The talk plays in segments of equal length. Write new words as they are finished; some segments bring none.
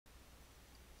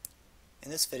In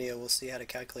this video, we'll see how to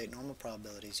calculate normal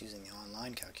probabilities using the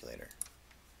online calculator.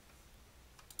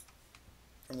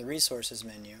 From the Resources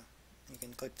menu, you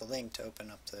can click the link to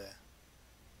open up the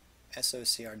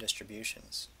SOCR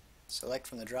distributions. Select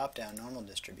from the drop-down Normal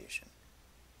Distribution.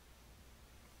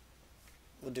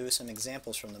 We'll do some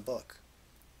examples from the book.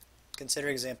 Consider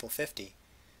example 50,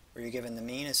 where you're given the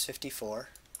mean is 54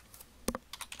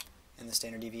 and the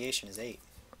standard deviation is 8.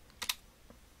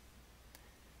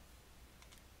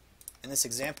 In this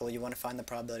example, you want to find the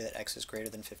probability that x is greater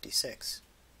than 56.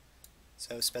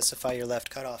 So specify your left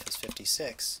cutoff as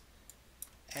 56,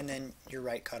 and then your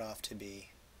right cutoff to be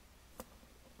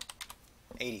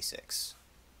 86.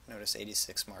 Notice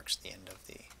 86 marks the end of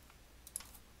the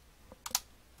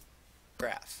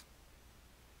graph.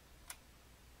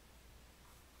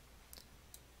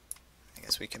 I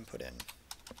guess we can put in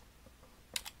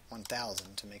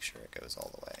 1000 to make sure it goes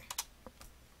all the way.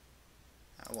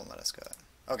 It won't let us go.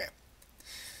 Okay.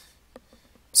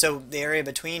 So the area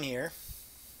between here,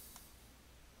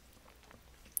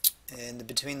 and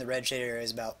between the red shaded area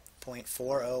is about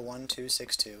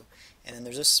 0.401262, and then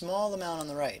there's a small amount on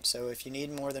the right. So if you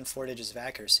need more than 4 digits of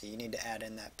accuracy, you need to add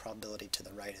in that probability to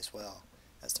the right as well.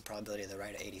 That's the probability of the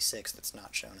right at 86 that's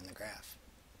not shown in the graph.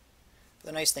 But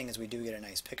the nice thing is we do get a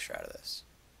nice picture out of this.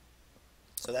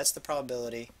 So that's the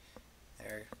probability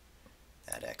there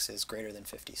that x is greater than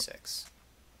 56.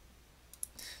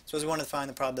 Suppose we want to find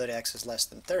the probability x is less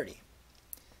than 30.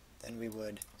 Then we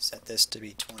would set this to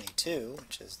be 22,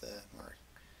 which is the more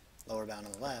lower bound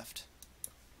on the left,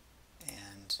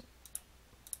 and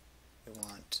we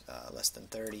want less than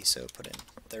 30, so put in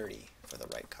 30 for the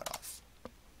right cutoff.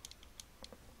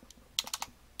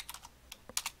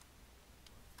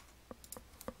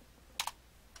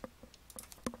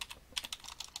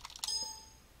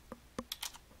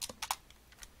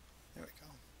 There we go.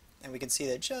 And we can see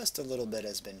that just a little bit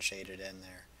has been shaded in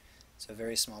there. So a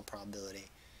very small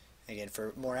probability. Again,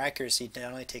 for more accuracy,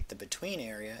 not only take the between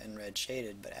area in red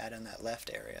shaded, but add in that left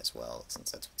area as well,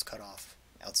 since that's what's cut off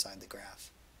outside the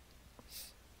graph.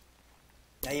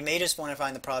 Now you may just want to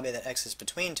find the probability that x is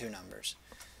between two numbers.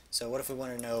 So what if we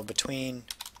want to know between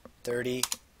 30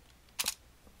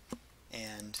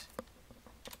 and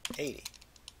 80?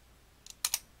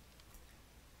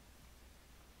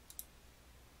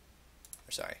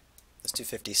 Or sorry, let's do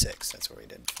 56, that's what we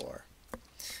did before.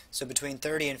 So between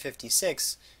 30 and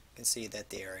 56, you can see that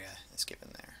the area is given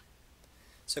there.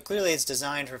 So clearly it's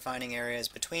designed for finding areas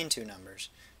between two numbers,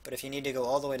 but if you need to go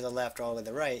all the way to the left or all the way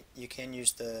to the right, you can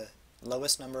use the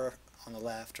lowest number on the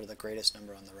left or the greatest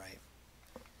number on the right.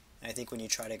 And I think when you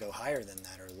try to go higher than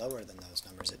that or lower than those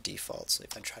numbers, it defaults. So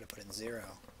if I try to put in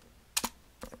 0,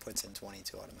 it puts in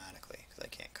 22 automatically, because I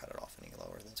can't cut it off any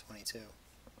lower than 22.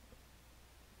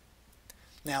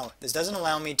 Now, this doesn't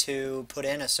allow me to put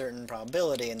in a certain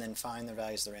probability and then find the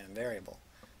values of the random variable.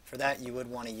 For that, you would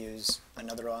want to use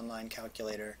another online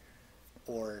calculator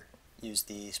or use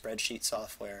the spreadsheet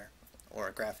software or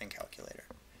a graphing calculator,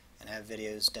 and I have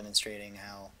videos demonstrating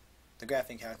how the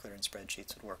graphing calculator and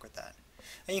spreadsheets would work with that.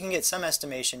 And you can get some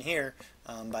estimation here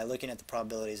by looking at the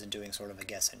probabilities and doing sort of a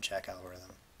guess and check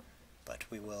algorithm, but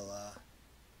we will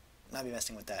not be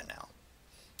messing with that now.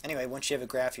 Anyway, once you have a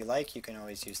graph you like, you can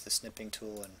always use the snipping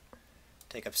tool and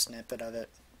take a snippet of it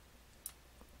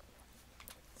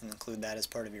and include that as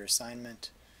part of your assignment,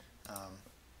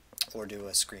 or do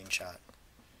a screenshot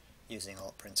using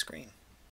Alt Print Screen.